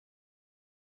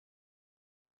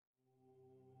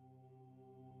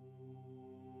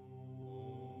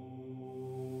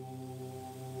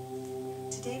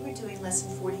Today we're doing Lesson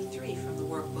 43 from the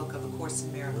Workbook of A Course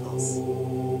in Miracles.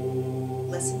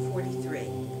 Lesson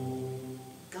 43.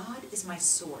 God is my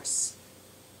source.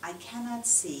 I cannot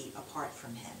see apart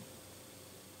from Him.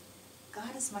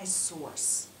 God is my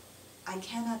source. I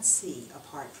cannot see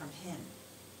apart from Him.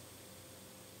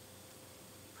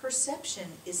 Perception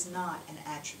is not an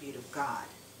attribute of God.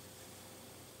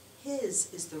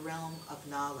 His is the realm of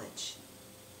knowledge.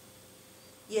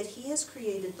 Yet He has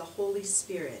created the Holy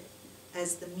Spirit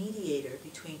as the mediator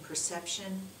between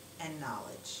perception and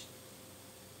knowledge.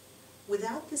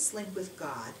 Without this link with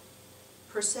God,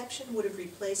 perception would have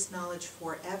replaced knowledge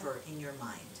forever in your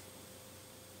mind.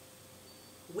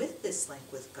 With this link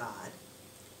with God,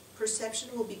 perception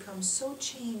will become so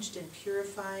changed and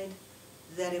purified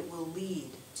that it will lead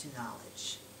to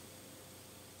knowledge.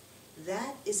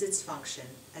 That is its function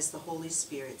as the Holy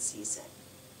Spirit sees it.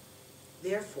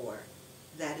 Therefore,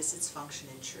 that is its function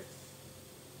in truth.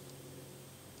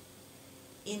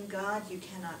 In God you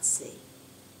cannot see.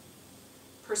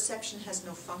 Perception has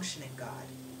no function in God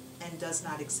and does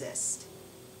not exist.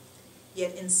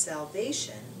 Yet in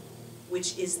salvation,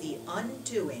 which is the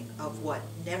undoing of what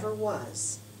never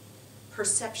was,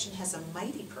 perception has a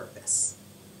mighty purpose.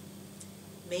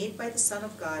 Made by the Son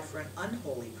of God for an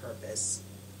unholy purpose,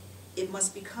 it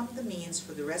must become the means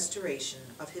for the restoration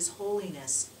of His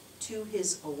holiness to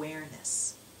His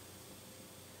awareness.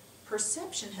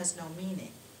 Perception has no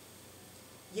meaning,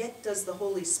 yet does the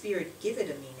Holy Spirit give it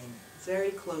a meaning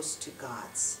very close to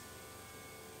God's.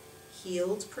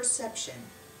 Healed perception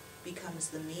becomes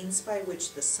the means by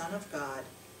which the Son of God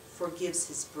forgives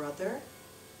his brother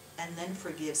and then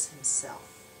forgives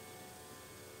himself.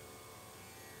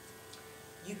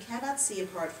 You cannot see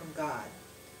apart from God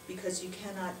because you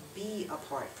cannot be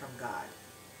apart from God.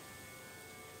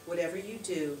 Whatever you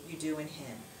do in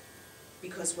Him,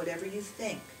 because whatever you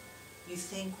think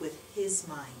with His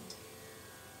mind.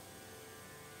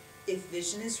 If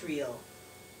vision is real,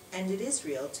 and it is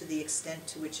real to the extent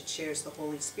to which it shares the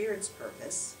Holy Spirit's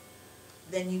purpose,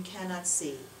 then you cannot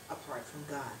see apart from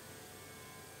God.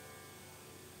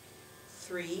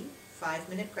 3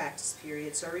 5-minute practice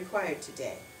periods are required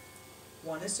today.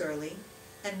 One as early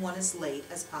and one as late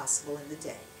as possible in the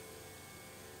day.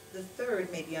 The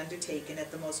third may be undertaken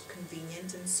at the most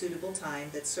convenient and suitable time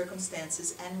that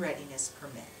circumstances and readiness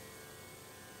permit.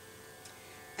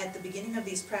 At the beginning of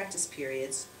these practice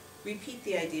periods, repeat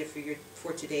the idea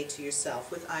for today to yourself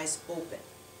with eyes open.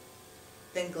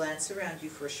 Then glance around you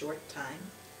for a short time,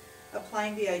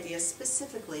 applying the idea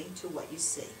specifically to what you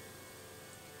see.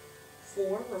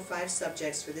 4 or 5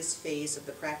 subjects for this phase of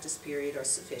the practice period are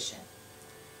sufficient.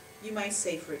 You might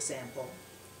say, for example,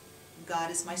 God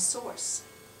is my source.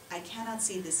 I cannot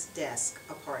see this desk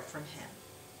apart from Him.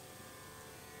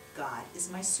 God is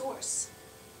my source.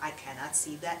 I cannot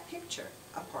see that picture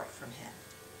apart from Him.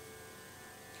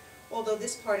 Although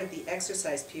this part of the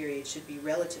exercise period should be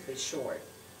relatively short,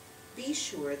 be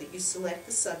sure that you select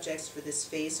the subjects for this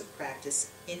phase of practice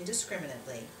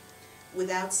indiscriminately,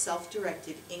 without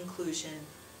self-directed inclusion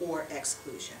or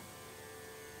exclusion.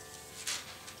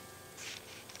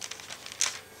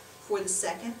 For the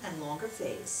second and longer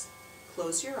phase,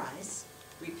 close your eyes,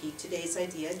 repeat today's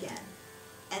idea again,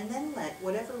 and then let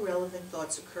whatever relevant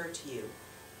thoughts occur to you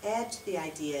add to the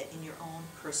idea in your own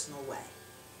personal way.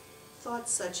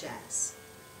 Thoughts such as,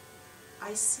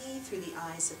 I see through the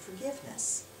eyes of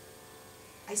forgiveness.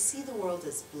 I see the world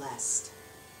as blessed.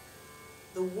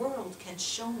 The world can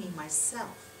show me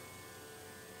myself.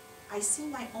 I see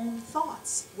my own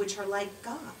thoughts, which are like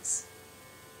God's.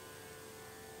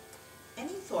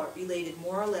 Any thought related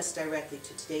more or less directly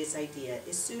to today's idea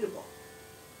is suitable.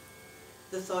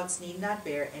 The thoughts need not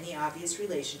bear any obvious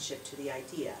relationship to the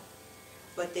idea,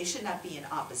 but they should not be in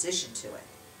opposition to it.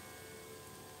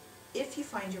 If you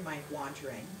find your mind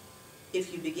wandering,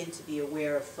 if you begin to be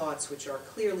aware of thoughts which are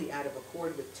clearly out of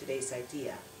accord with today's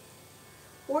idea,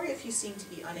 or if you seem to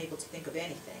be unable to think of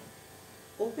anything,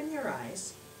 open your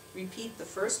eyes, repeat the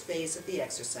first phase of the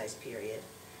exercise period,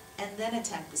 and then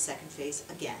attempt the second phase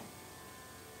again.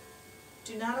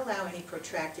 Do not allow any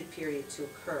protracted period to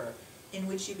occur in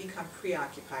which you become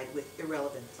preoccupied with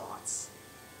irrelevant thoughts.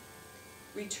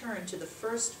 Return to the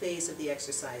first phase of the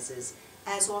exercises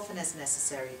as often as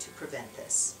necessary to prevent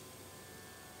this.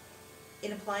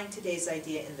 In applying today's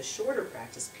idea in the shorter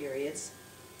practice periods,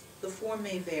 the form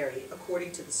may vary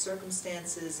according to the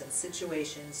circumstances and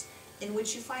situations in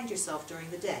which you find yourself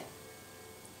during the day.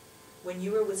 When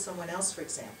you are with someone else, for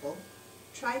example,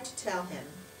 try to tell him,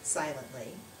 silently,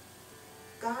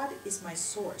 God is my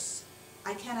source.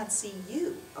 I cannot see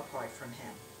you apart from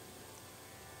Him.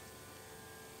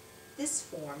 This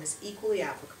form is equally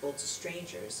applicable to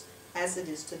strangers as it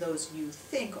is to those you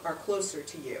think are closer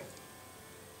to you.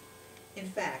 In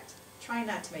fact, try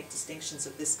not to make distinctions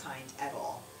of this kind at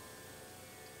all.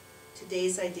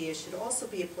 Today's idea should also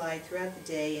be applied throughout the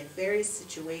day in various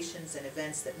situations and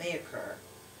events that may occur,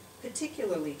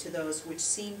 particularly to those which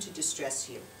seem to distress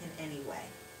you in any way.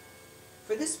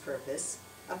 For this purpose,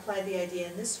 apply the idea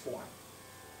in this form.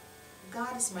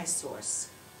 God is my source.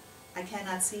 I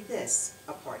cannot see this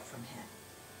apart from Him.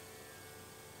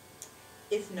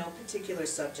 If no particular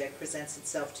subject presents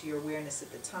itself to your awareness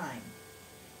at the time,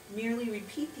 merely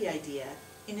repeat the idea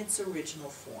in its original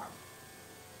form.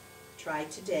 Try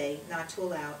today not to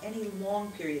allow any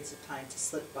long periods of time to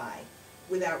slip by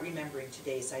without remembering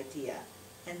today's idea,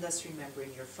 and thus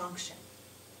remembering your function.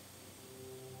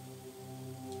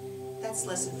 That's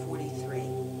lesson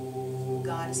 43.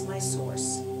 God is my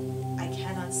source. I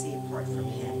cannot see apart from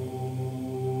Him.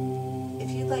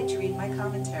 If you'd like to read my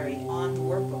commentary on the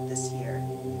workbook this year,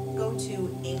 go to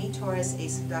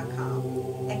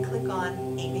amytorresasing.com and click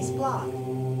on Amy's blog.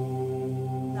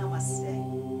 Namaste.